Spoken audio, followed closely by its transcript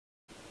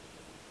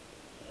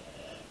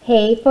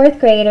Hey, fourth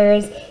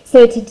graders.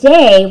 So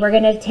today we're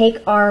going to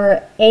take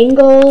our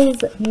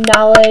angles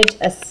knowledge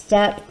a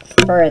step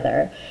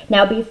further.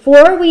 Now,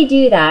 before we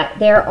do that,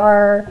 there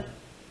are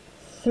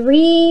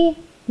 3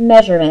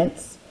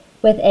 measurements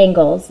with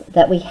angles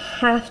that we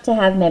have to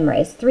have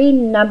memorized. 3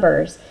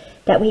 numbers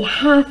that we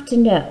have to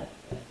know.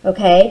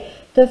 Okay?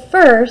 The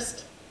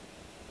first,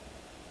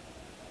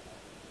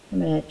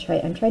 I'm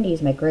trying to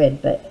use my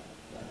grid, but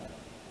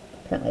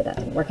apparently that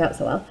didn't work out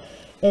so well,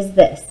 is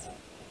this.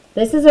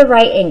 This is a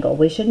right angle.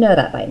 We should know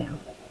that by now.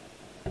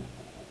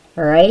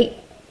 All right?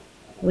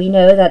 We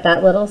know that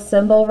that little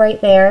symbol right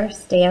there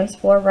stands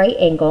for right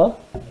angle.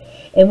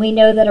 And we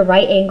know that a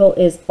right angle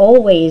is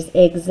always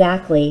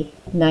exactly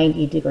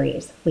 90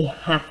 degrees. We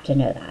have to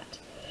know that.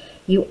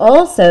 You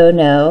also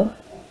know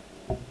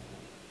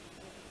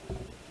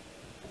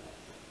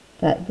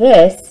that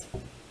this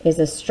is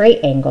a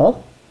straight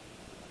angle.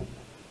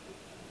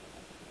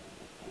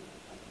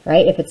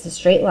 Right? If it's a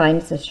straight line,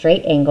 it's a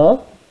straight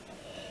angle.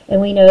 And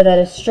we know that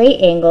a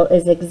straight angle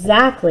is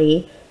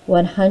exactly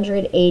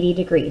 180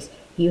 degrees.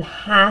 You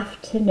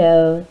have to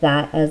know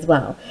that as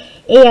well.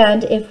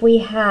 And if we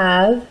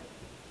have,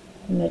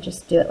 I'm going to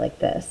just do it like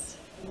this,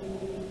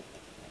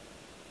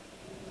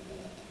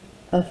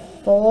 a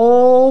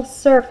full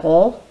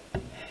circle,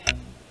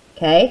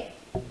 okay,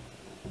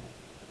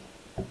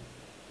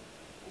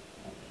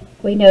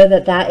 we know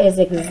that that is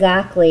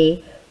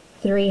exactly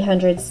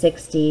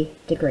 360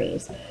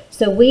 degrees.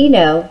 So we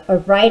know a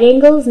right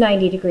angle is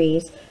 90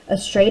 degrees, a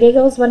straight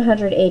angle is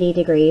 180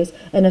 degrees,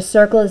 and a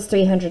circle is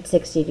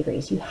 360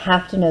 degrees. You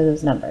have to know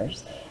those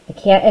numbers. I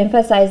can't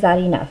emphasize that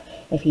enough.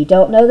 If you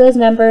don't know those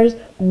numbers,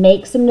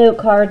 make some note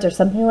cards or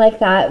something like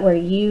that where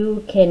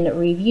you can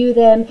review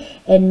them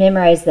and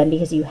memorize them,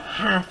 because you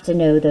have to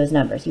know those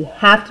numbers. You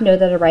have to know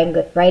that a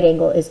right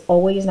angle is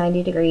always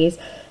 90 degrees,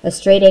 a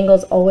straight angle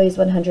is always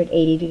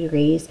 180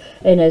 degrees,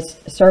 and a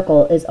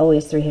circle is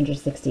always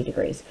 360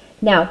 degrees.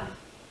 Now,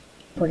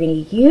 we're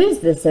going to use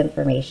this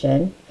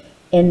information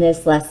in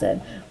this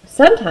lesson.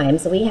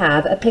 Sometimes we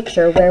have a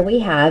picture where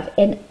we have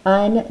an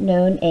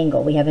unknown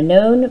angle. We have a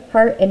known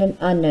part and an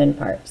unknown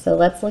part. So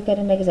let's look at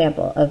an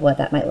example of what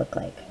that might look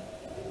like.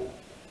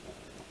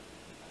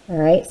 All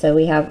right, so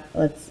we have,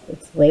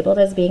 it's labeled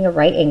as being a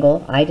right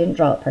angle. I didn't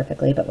draw it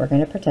perfectly, but we're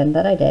going to pretend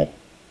that I did.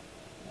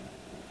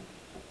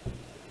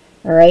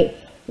 All right,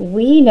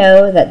 we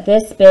know that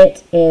this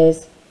bit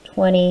is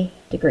 20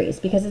 degrees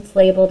because it's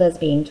labeled as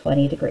being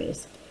 20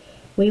 degrees.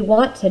 We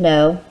want to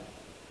know,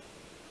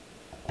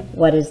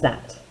 what is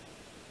that?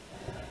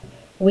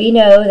 We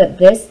know that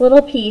this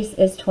little piece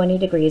is 20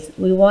 degrees.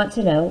 We want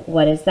to know,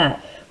 what is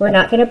that? We're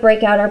not going to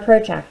break out our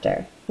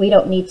protractor. We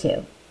don't need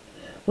to.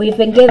 We've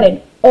been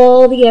given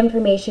all the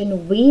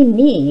information we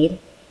need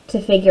to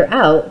figure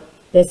out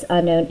this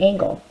unknown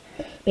angle,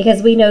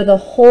 because we know the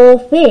whole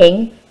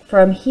thing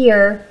from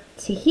here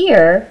to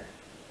here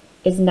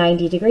is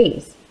 90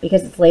 degrees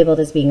because it's labeled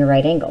as being a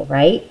right angle,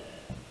 right?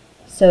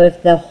 So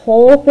if the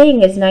whole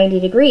thing is 90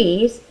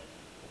 degrees,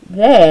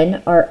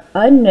 then our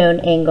unknown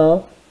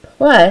angle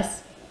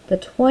plus the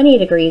 20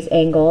 degrees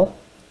angle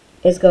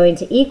is going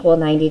to equal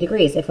 90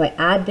 degrees. If I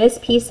add this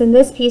piece and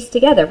this piece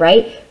together,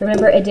 right?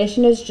 Remember,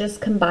 addition is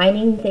just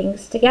combining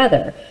things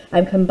together.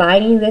 I'm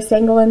combining this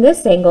angle and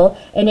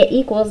it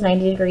equals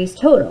 90 degrees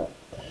total.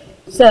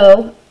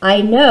 So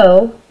I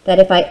know that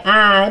if I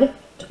add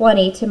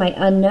 20 to my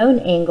unknown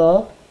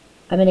angle,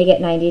 I'm going to get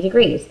 90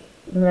 degrees.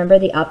 Remember,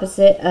 the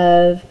opposite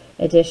of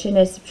addition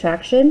is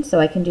subtraction, so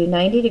I can do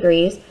 90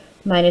 degrees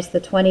minus the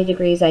 20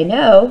 degrees I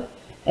know,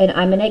 and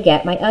I'm going to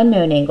get my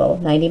unknown angle.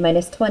 90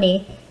 minus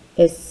 20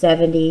 is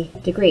 70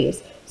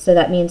 degrees. So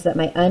that means that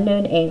my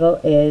unknown angle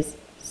is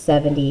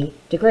 70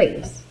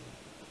 degrees.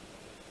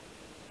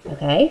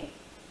 Okay?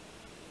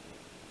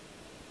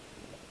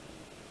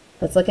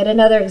 Let's look at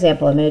another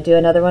example. I'm going to do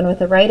another one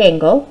with a right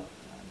angle.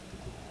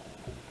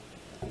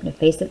 I'm going to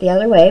face it the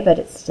other way, but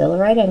it's still a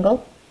right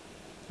angle,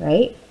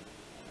 right?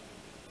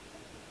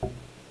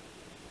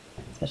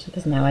 Especially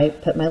because now I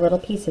put my little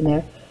piece in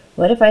there.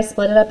 What if I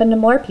split it up into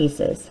more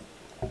pieces?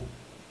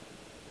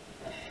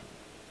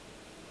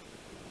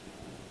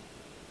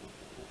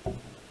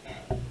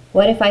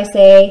 What if I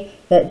say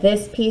that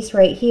this piece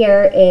right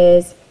here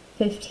is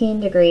 15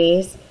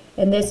 degrees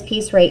and this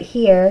piece right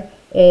here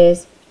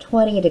is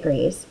 20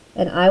 degrees?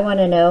 And I want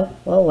to know,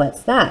 well,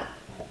 what's that?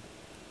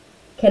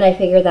 Can I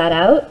figure that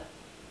out?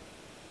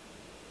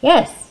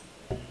 Yes,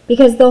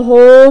 because the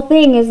whole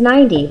thing is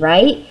 90,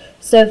 right?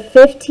 So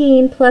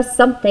 15 plus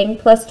something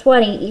plus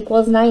 20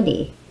 equals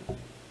 90.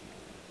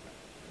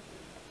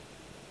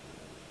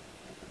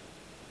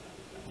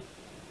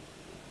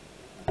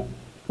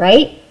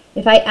 Right?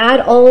 If I add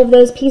all of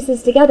those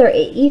pieces together,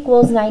 it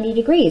equals 90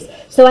 degrees.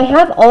 So I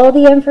have all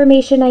the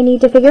information I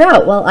need to figure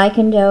out. Well, I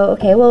can go,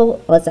 okay, well,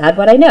 let's add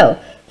what I know.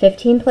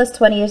 15 plus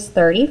 20 is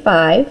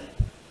 35.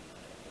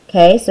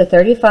 Okay, so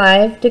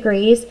 35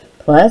 degrees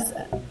plus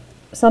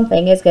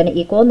something is going to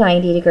equal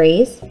 90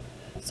 degrees.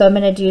 So I'm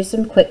going to do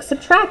some quick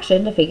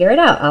subtraction to figure it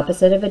out.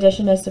 Opposite of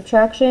addition is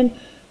subtraction.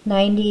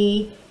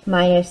 90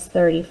 minus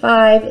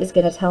 35 is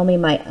going to tell me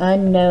my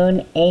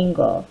unknown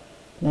angle.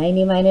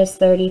 90 minus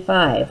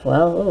 35.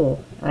 Well, ooh,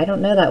 I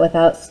don't know that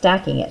without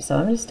stacking it, so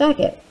I'm going to stack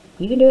it.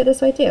 You can do it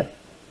this way too,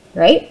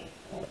 right?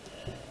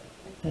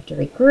 I have to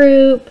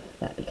regroup.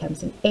 That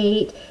becomes an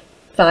 8.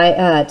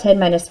 10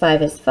 minus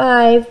 5 is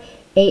 5.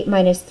 8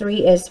 minus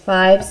 3 is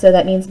 5. So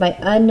that means my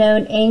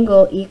unknown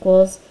angle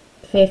equals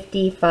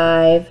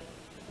 55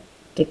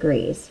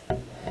 degrees.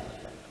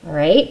 All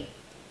right?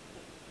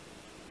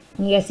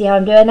 You guys see how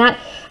I'm doing that?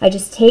 I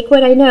just take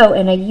what I know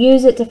and I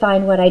use it to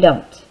find what I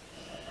don't.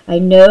 I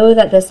know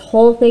that this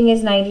whole thing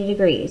is 90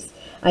 degrees.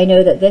 I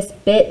know that this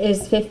bit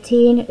is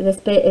 15, this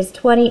bit is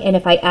 20, and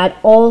if I add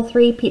all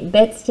three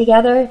bits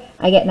together,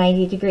 I get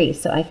 90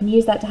 degrees. So I can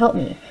use that to help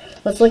me.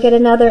 Let's look at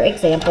another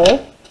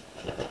example.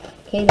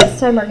 Okay, this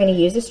time we're going to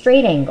use a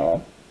straight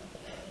angle.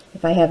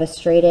 If I have a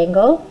straight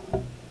angle,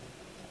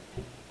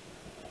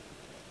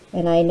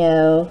 and I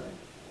know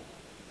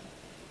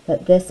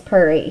that this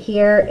part right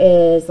here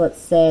is,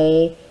 let's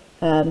say,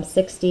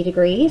 60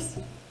 degrees.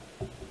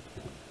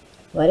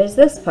 What is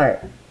this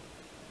part?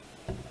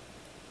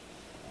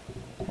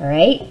 All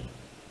right,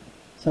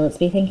 so let's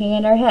be thinking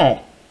in our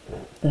head.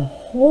 The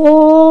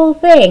whole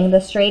thing, the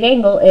straight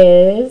angle,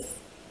 is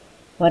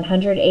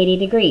 180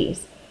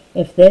 degrees.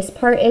 If this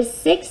part is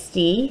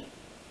 60,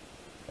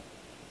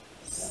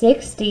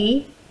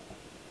 60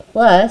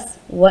 plus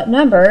what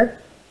number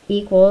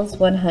equals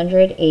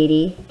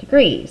 180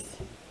 degrees?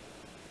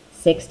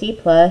 60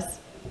 plus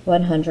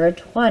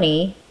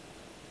 120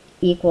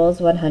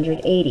 equals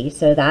 180.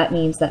 So that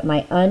means that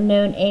my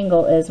unknown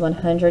angle is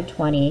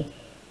 120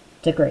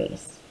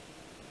 degrees.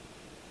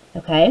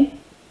 Okay?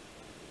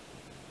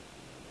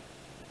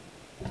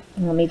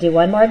 And let me do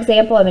one more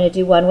example. I'm going to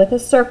do one with a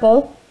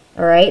circle.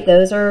 All right?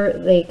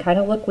 They kind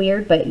of look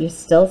weird, but you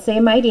still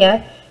same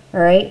idea.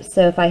 All right?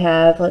 So if I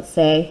have, let's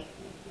say,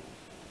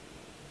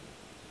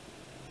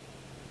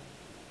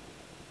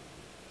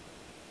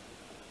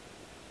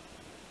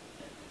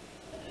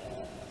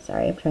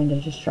 sorry, I'm trying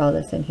to just draw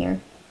this in here.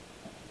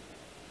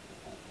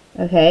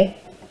 Okay,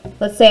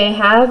 let's say I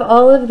have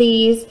all of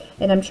these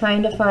and I'm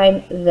trying to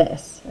find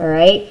this, all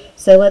right?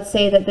 So let's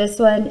say that this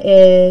one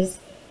is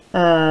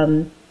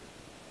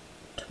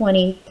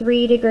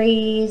 23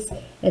 degrees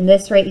and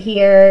this right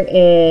here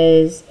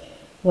is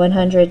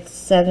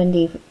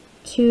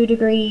 172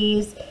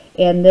 degrees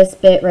and this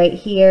bit right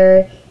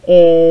here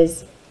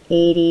is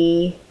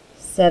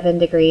 87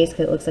 degrees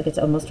because it looks like it's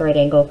almost a right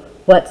angle.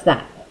 What's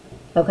that?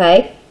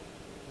 Okay?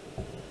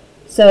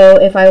 So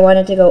if I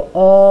wanted to go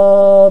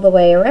all the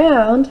way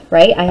around,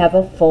 right, I have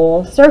a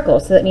full circle.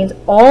 So that means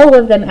all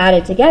of them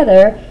added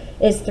together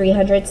is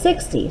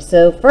 360.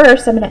 So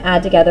first I'm going to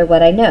add together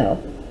what I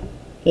know.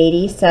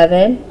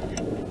 87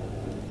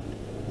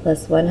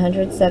 plus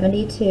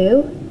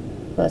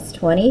 172 plus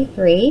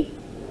 23.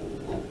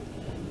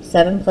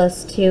 7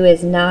 plus 2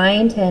 is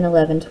 9, 10,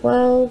 11,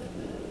 12.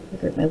 I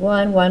group my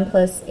 1. 1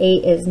 plus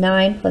 8 is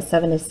 9, plus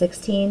 7 is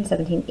 16,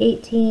 17,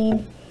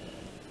 18.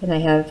 And I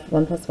have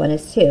 1 plus 1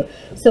 is 2.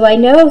 So I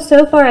know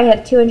so far I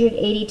have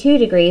 282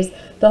 degrees.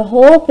 The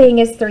whole thing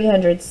is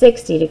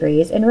 360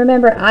 degrees. And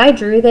remember, I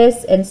drew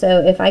this, and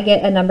so if I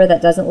get a number that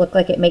doesn't look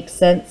like it makes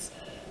sense,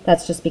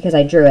 that's just because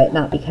I drew it,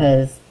 not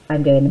because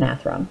I'm doing the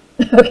math wrong.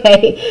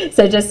 Okay,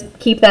 so just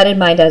keep that in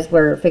mind as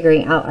we're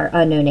figuring out our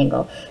unknown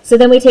angle. So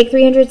then we take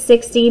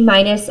 360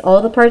 minus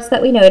all the parts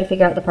that we know to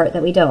figure out the part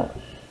that we don't.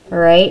 All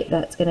right,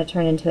 that's going to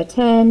turn into a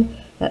 10.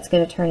 That's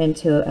going to turn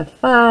into a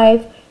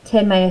 5.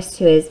 10 minus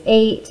 2 is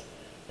 8.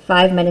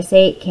 5 minus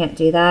 8, can't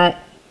do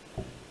that.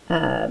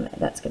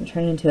 That's going to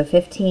turn into a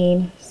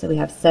 15. So we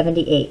have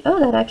 78. Oh,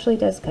 that actually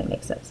does kind of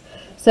make sense.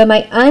 So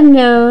my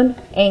unknown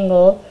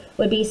angle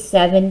would be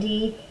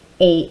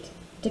 78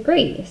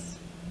 degrees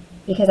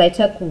because I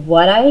took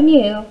what I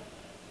knew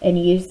and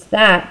used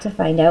that to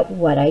find out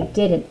what I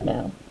didn't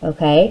know.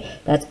 Okay,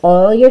 that's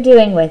all you're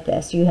doing with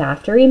this. You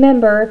have to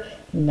remember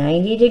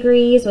 90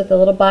 degrees with the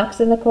little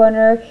box in the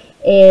corner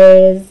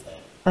is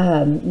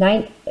a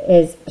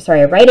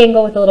right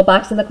angle with a little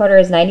box in the corner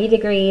is 90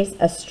 degrees.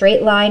 A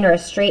straight line or a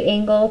straight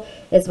angle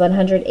is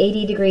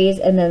 180 degrees,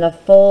 and then a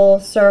full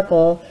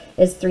circle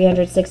is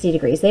 360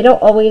 degrees. They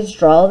don't always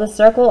draw the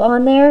circle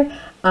on there.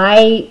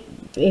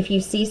 If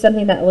you see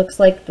something that looks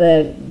like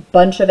the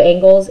bunch of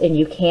angles and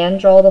you can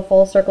draw the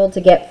full circle to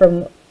get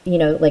from, you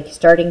know, like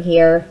starting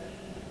here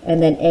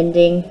and then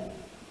ending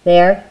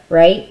there,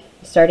 right?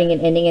 Starting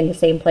and ending in the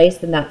same place,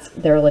 then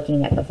they're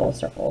looking at the full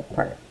circle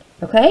part.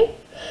 Okay?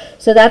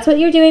 So that's what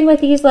you're doing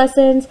with these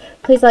lessons.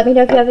 Please let me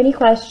know if you have any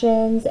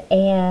questions,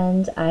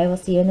 and I will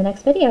see you in the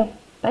next video.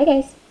 Bye,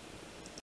 guys.